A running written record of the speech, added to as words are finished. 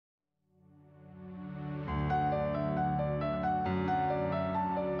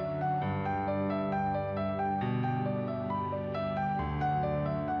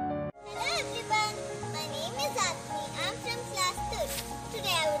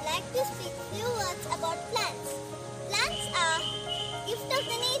to speak few words about plants. Plants are gift of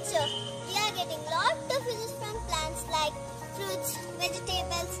the nature. We are getting lot of uses from plants like fruits,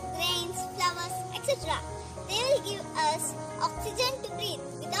 vegetables, grains, flowers, etc. They will give us oxygen to breathe.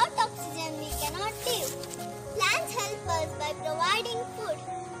 Without oxygen we cannot live. Plants help us by providing food.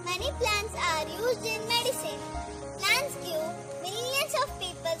 Many plants are used in medicine. Plants give millions of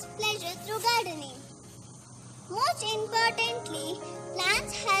people pleasure through gardening. Most importantly,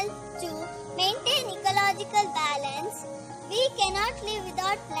 plants help to maintain ecological balance. We cannot live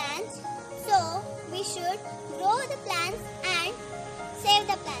without plants, so we should grow the plants and save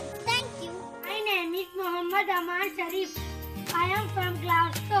the plants. Thank you. My name is Muhammad Aman Sharif. I am from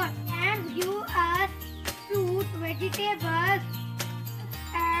class 4 and you are fruit, vegetables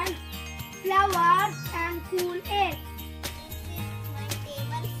and flowers and cool air.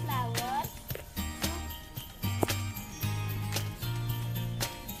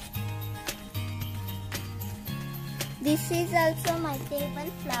 This is also my table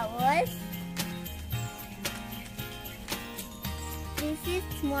flowers. This is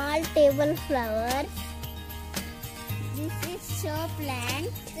small table flowers. This is show plant,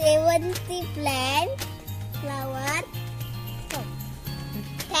 Sevanthi plant, flower.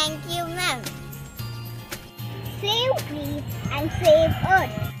 Thank you, ma'am. Save trees and save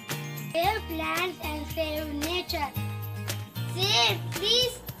earth. Save plants and save nature. Save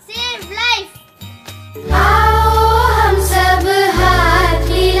trees, save life. हम सब हाथ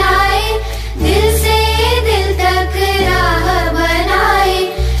मिलाए दिल से दिल तक राह बनाए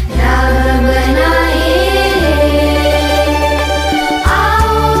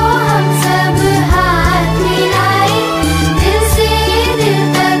आओ हम सब हाथ मिलाए दिल से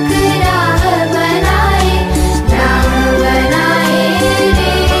दिल तक राह बनाए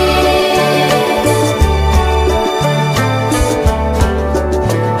रे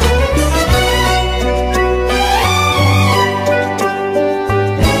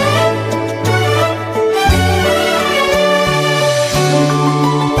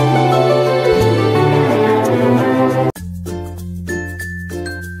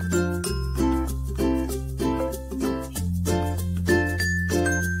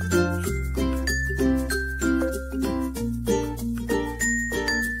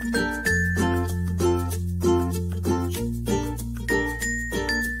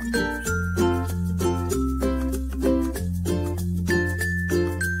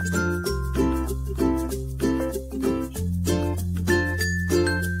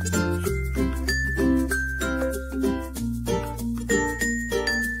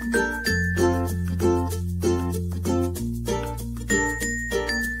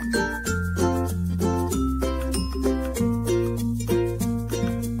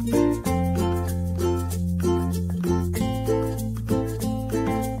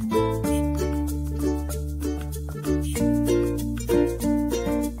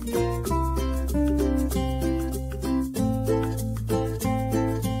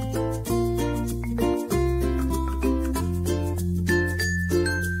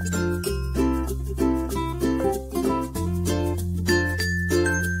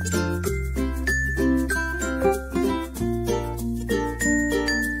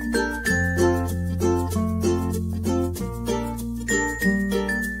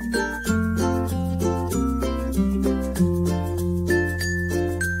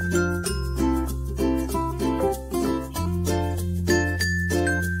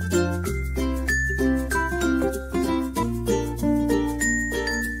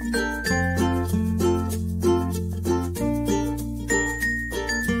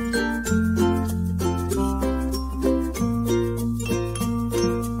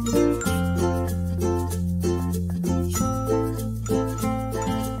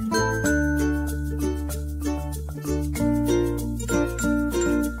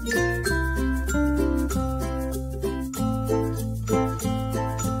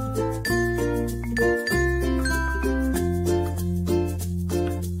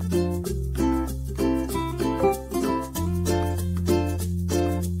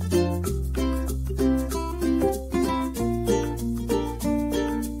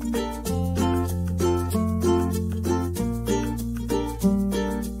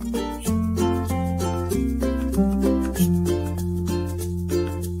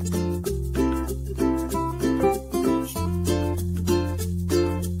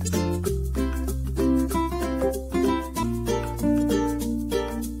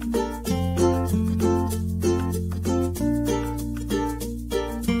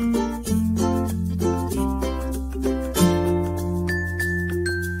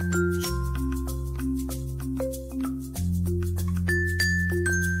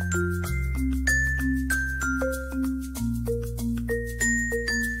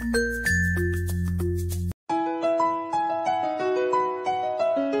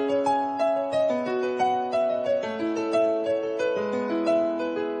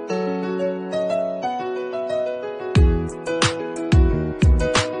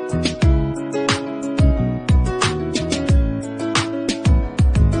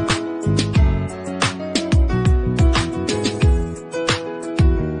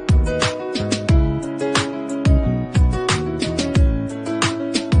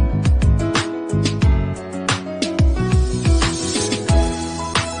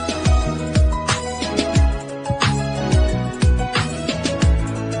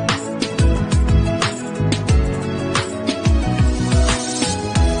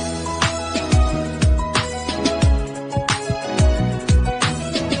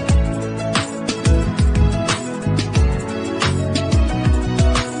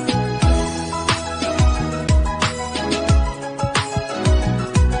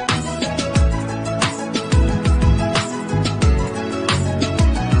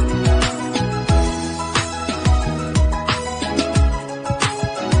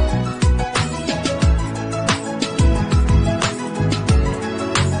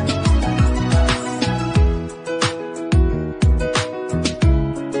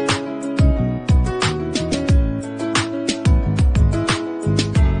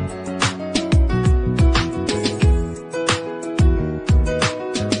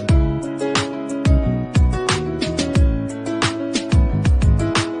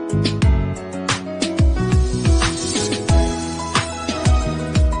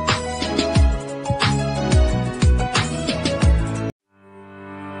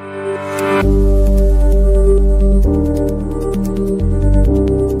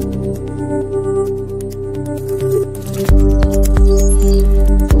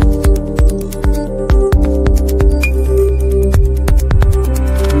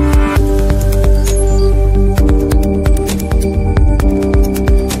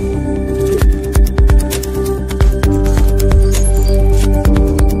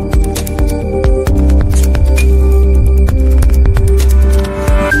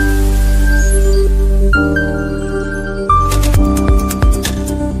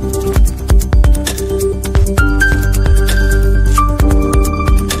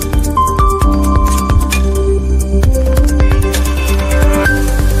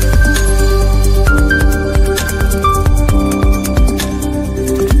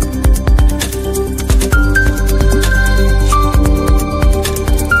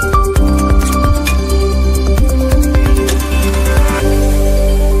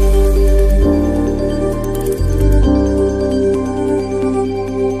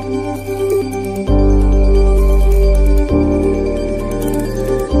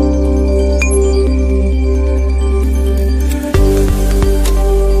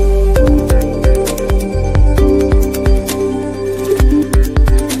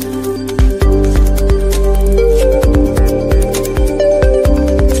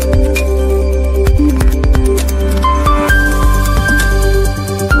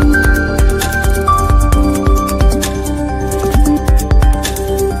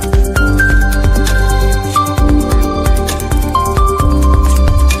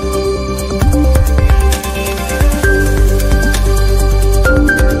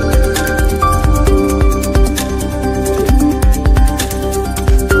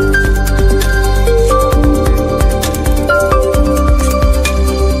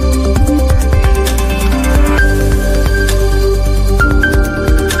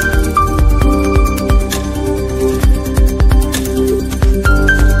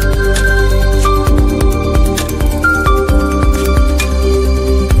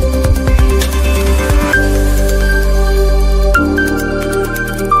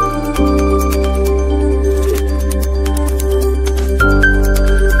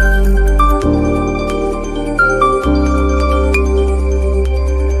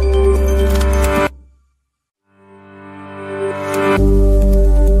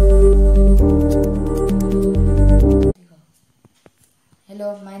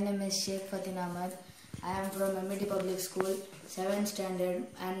Satin Ahmad. I am from M.E.T Public School, 7th standard,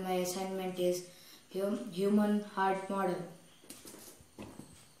 and my assignment is Human Heart Model.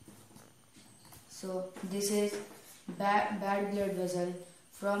 So this is bad blood vessel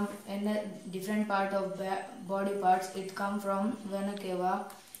from a different part of body parts. It comes from vena cava.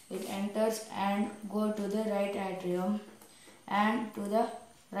 It enters and go to the right atrium and to the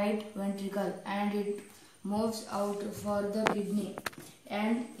right ventricle, and it moves out for the kidney,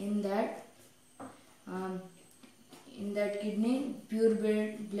 and in that kidney pure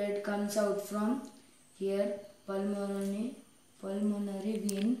blood comes out from here pulmonary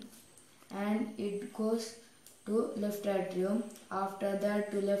vein, and it goes to left atrium, after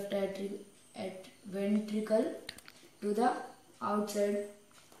that to left ventricle, to the outside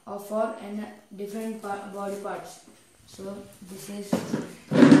of for different body parts. So this is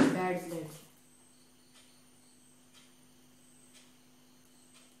bad blood.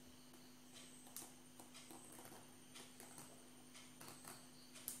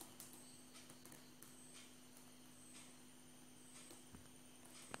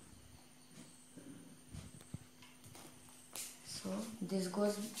 So this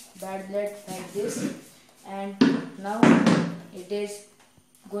goes bad blood like this, and now it is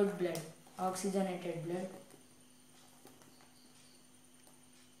good blood, oxygenated blood.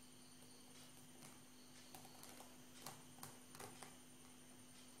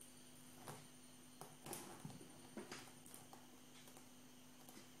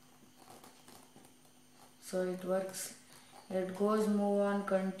 So it works. It goes, move on,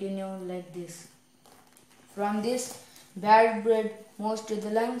 continue like this. From this bad blood moves to the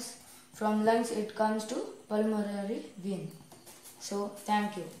lungs. From lungs it comes to pulmonary vein. So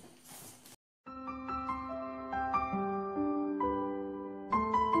thank you.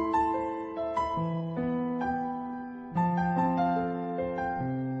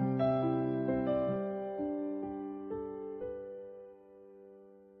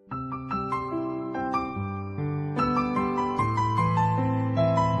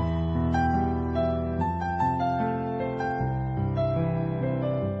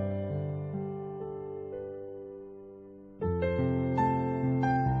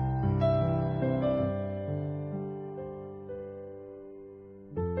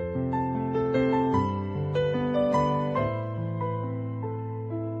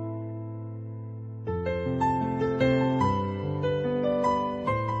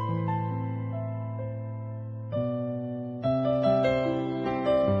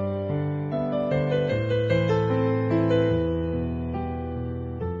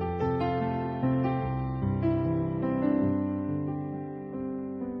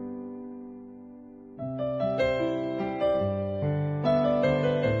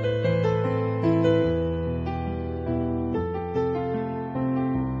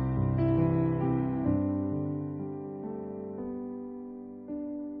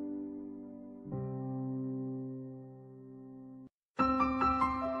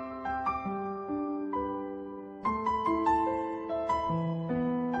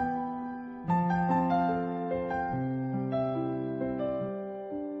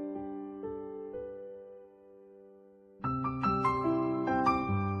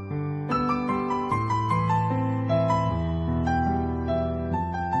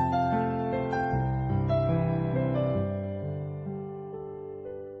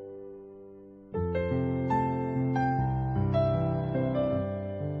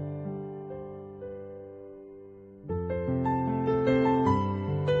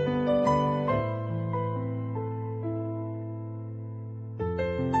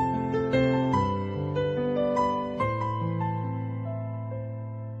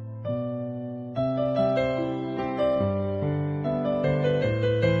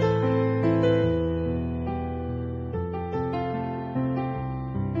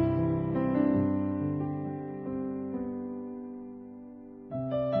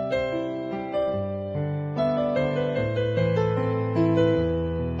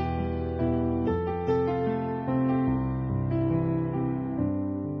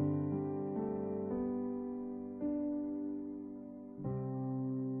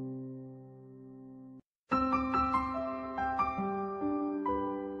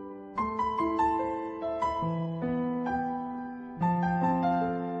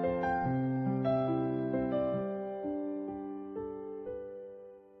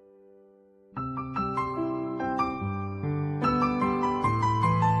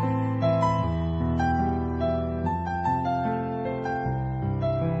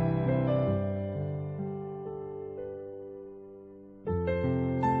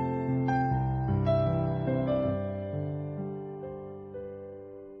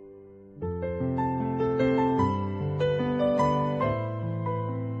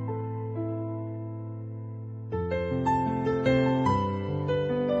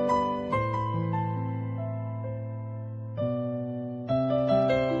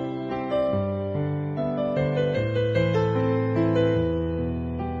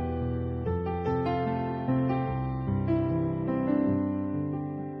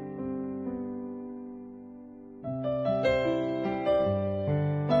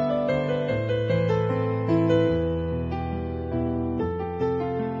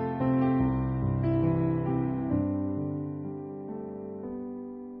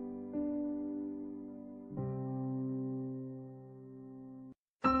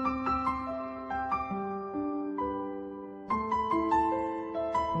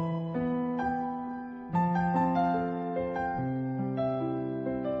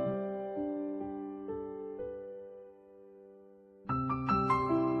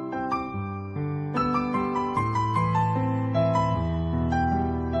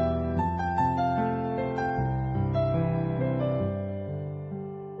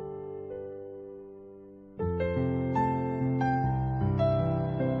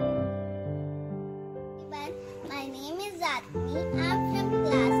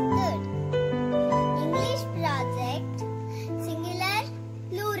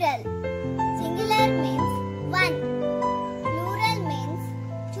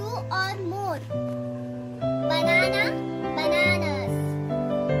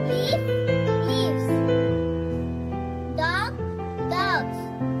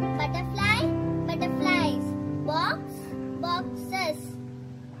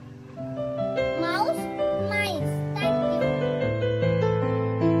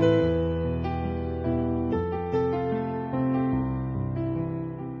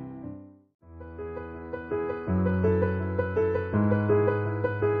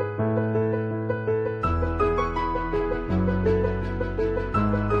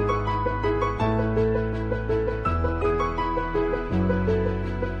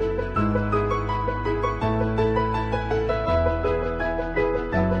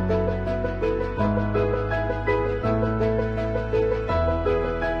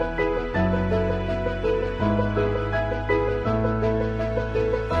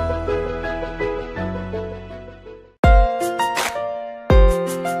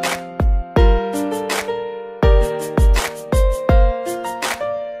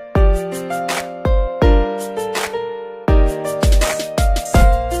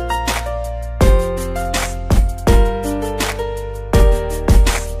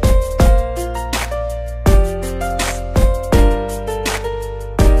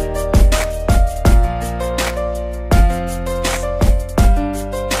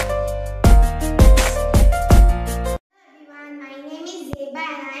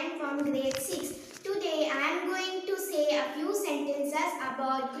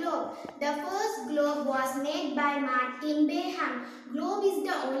 called globe. The first globe was made by Martin Beham. Globe is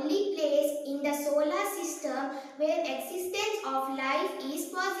the only place in the solar system where existence of life is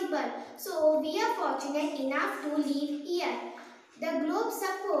possible. So we are fortunate enough to live here. The globe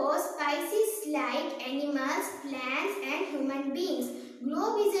supports species like animals, plants and human beings.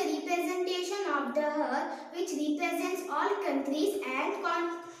 Globe is a representation of the earth which represents all countries and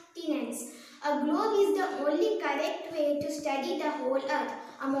continents. A globe is the only correct way to study the whole earth.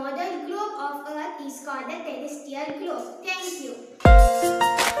 A model globe of earth is called a terrestrial globe. Thank you.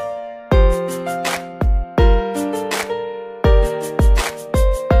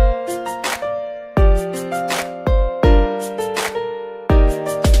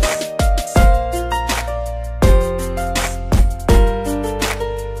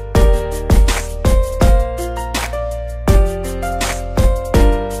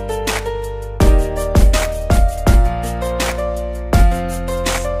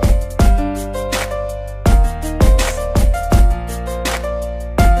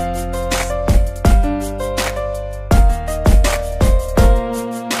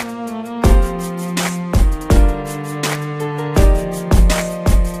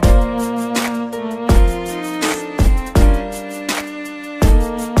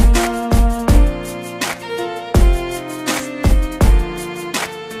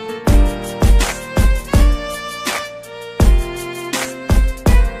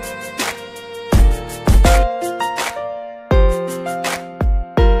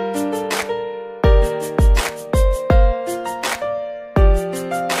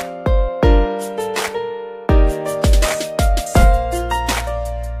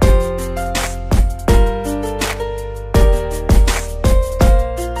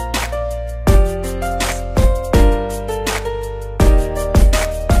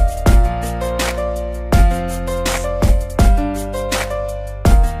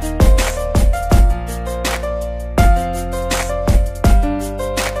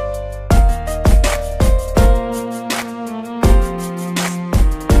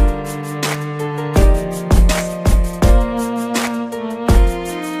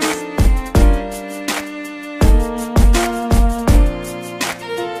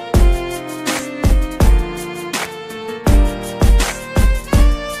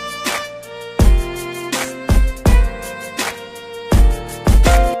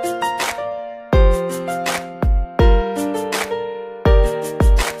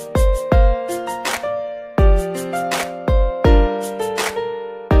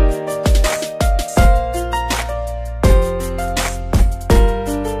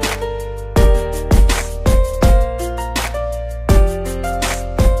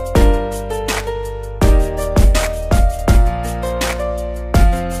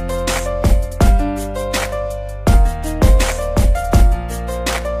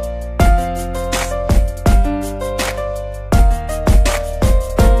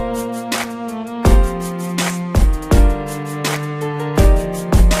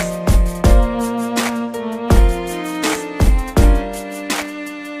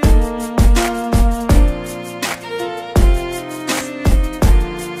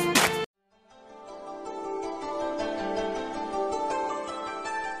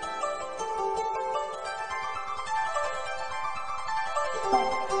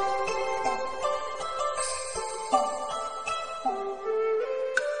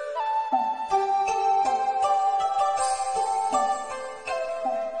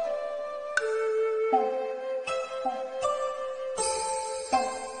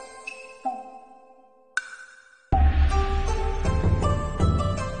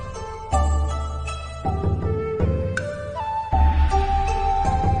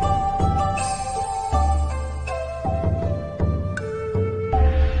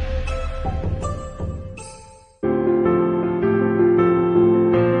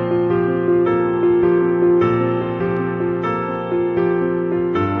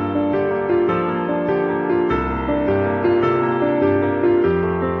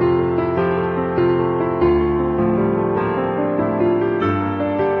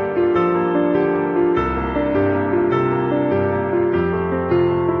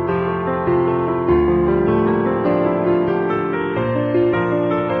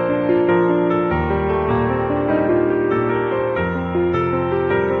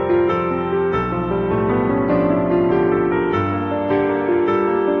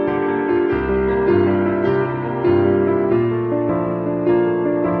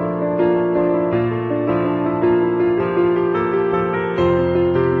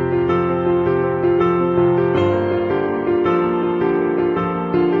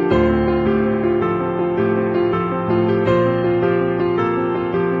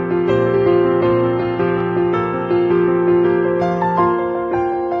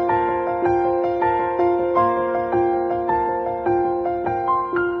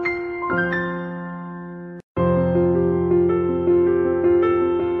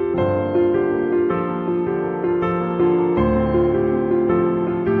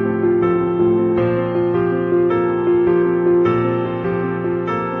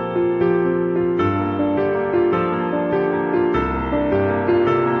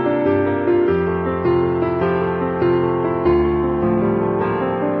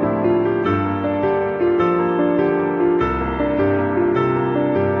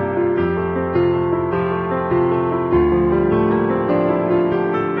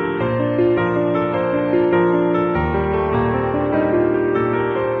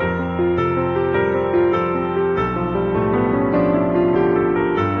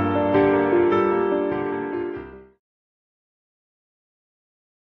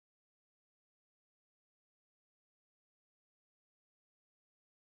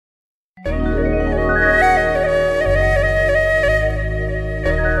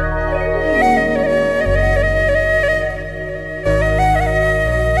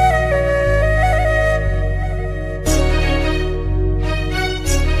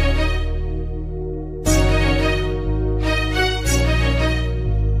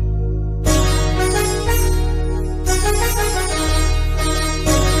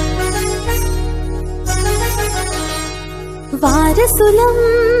 వారసులం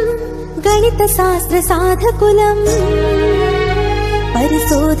గణిత శాస్త్ర సాధకులం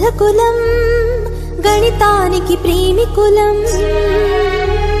పరిశోధకులం గణితానికి ప్రేమికులం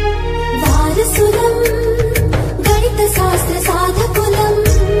వారసులం గణిత శాస్త్ర సాధకులం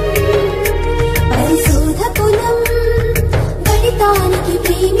పరిశోధకులం గణితానికి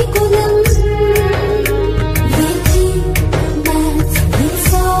ప్రేమికులం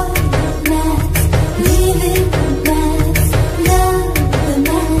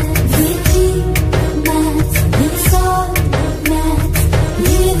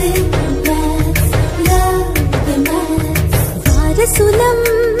వారసులం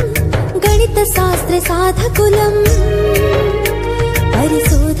గణిత శాస్త్ర సాధకులం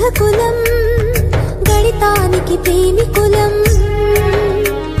పరిశోధకులం గణితానికి ప్రేమికులం